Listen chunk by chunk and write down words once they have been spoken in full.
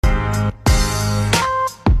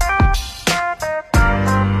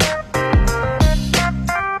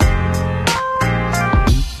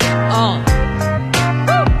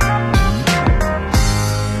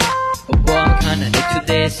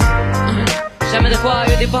下面的话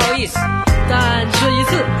有点不好意思，但这一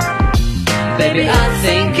次 Baby I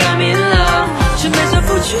think I'm in love， 是满小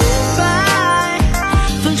腹裙摆，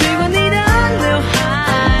风吹过你的刘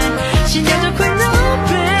海，心跳就快闹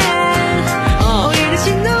变，哦，你的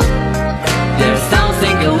心动。There's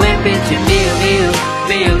something going between me and you,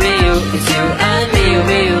 it's you and me,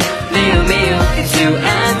 it's you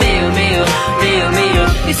and me,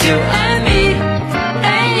 it's you and me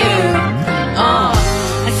and you.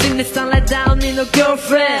 I sing this song like I don't need no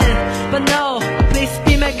girlfriend, but no, please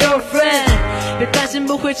be my girlfriend. 别担心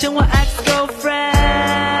不会成为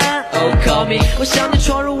ex-girlfriend。Oh call me， 我想你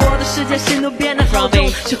闯入我的世界，心都变得好重。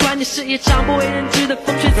喜欢你是一场不为人知的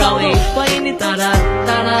风吹草动，欢迎你哒哒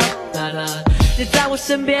哒哒哒哒，你在我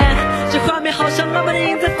身边，这画面好像浪漫电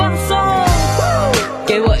影在放送。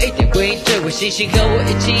给我一点回应，这位星星和我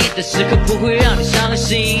一起的时刻不会让你伤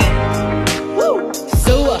心。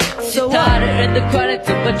So what？ 其他的人的快乐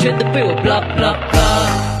怎么全都被我 blah blah blah？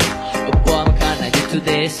 我们看 I do to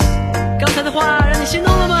this。刚才的话让你心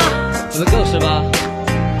动了吗？不够是吧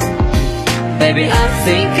 ？Baby I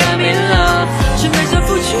think I'm in love， 是满小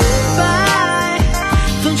腹裙摆，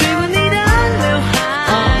风吹过你的刘海，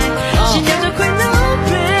心跳就快闹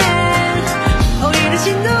变，哦，你的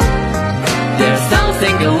心动。There's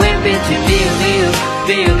something going between me and you,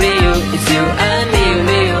 it's you and me,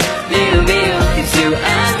 it's you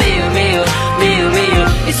and me,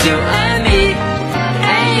 it's you and me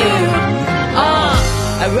and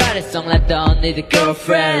you。I write a song like I don't need a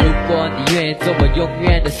girlfriend， 如果你愿意做我永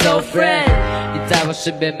远的 soul friend， 你在我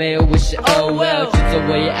身边没有危险 oh well， 去做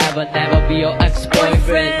我也 ever never be your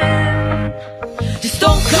ex-boyfriend。 Just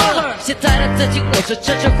don't call her， 现在她在听我说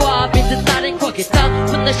这句话，别再打电话给她，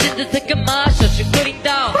问她现在在干嘛，小心会听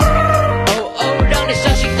到。哦哦，让你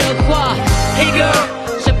伤心的话 ，Hey girl，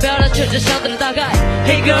 想表达却只想到了大概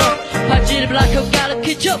 ，Hey girl， 怕记得 black hole gotta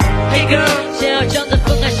catch up，Hey girl， 想要将这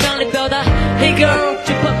份爱向你表达 ，Hey girl。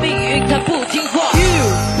怕命运它不听话 You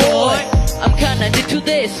boy I'm kinda into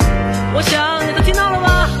this， 我想你都听到了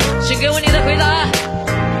吗？请给我你的回答。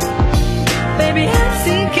 Baby I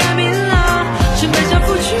think I'm in love， 是满小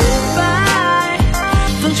腹裙摆，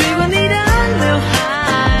风吹过你的刘海，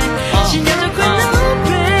心跳就快闹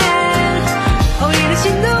变，哦，你的心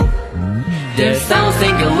动。 There's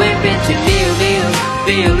something going between me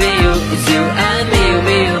and you, it's you and me,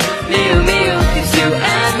 it's you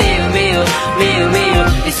and me,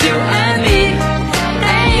 it's you and me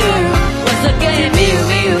and you. Once again, it's you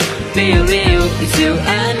and me, it's you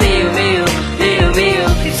and me, it's you and me and you and me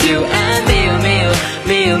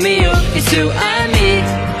and you and me and you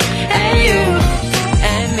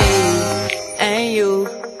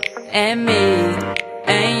and me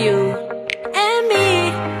and you and me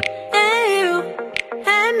and you.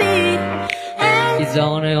 It's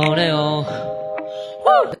on and on and on.